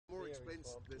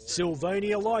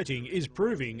Sylvania Lighting is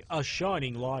proving a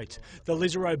shining light. The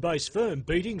Lisero-based firm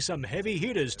beating some heavy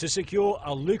hitters to secure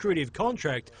a lucrative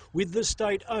contract with the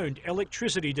state-owned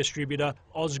electricity distributor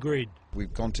Ausgrid.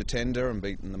 We've gone to tender and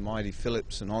beaten the mighty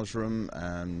Philips and Osram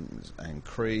and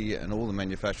Cree and all the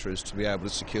manufacturers to be able to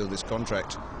secure this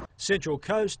contract. Central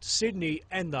Coast, Sydney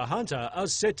and the Hunter are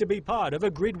set to be part of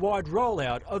a grid-wide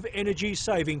rollout of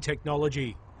energy-saving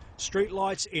technology.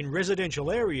 Streetlights in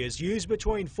residential areas use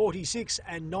between 46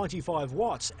 and 95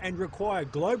 watts and require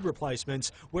globe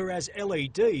replacements, whereas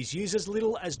LEDs use as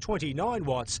little as 29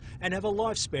 watts and have a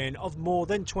lifespan of more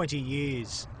than 20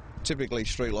 years. Typically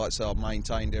streetlights are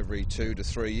maintained every 2 to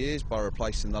 3 years by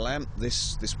replacing the lamp.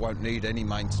 This won't need any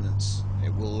maintenance.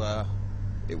 It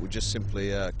will just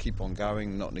simply keep on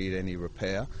going, not need any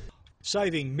repair.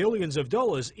 Saving millions of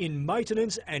dollars in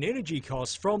maintenance and energy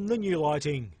costs from the new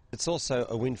lighting. It's also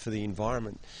a win for the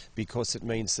environment because it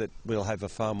means that we'll have a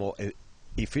far more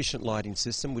efficient lighting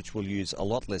system which will use a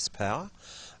lot less power.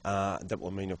 That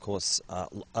will mean, of course, a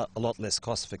lot less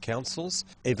cost for councils.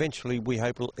 Eventually, we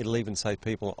hope it'll even save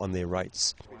people on their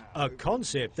rates. A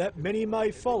concept that many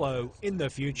may follow in the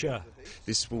future.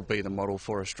 This will be the model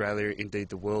for Australia, indeed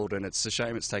the world, and it's a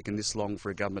shame it's taken this long for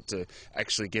a government to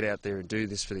actually get out there and do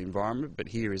this for the environment, but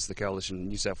here is the Coalition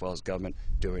New South Wales government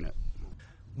doing it.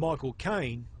 Michael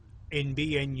Kane,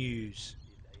 NBN News.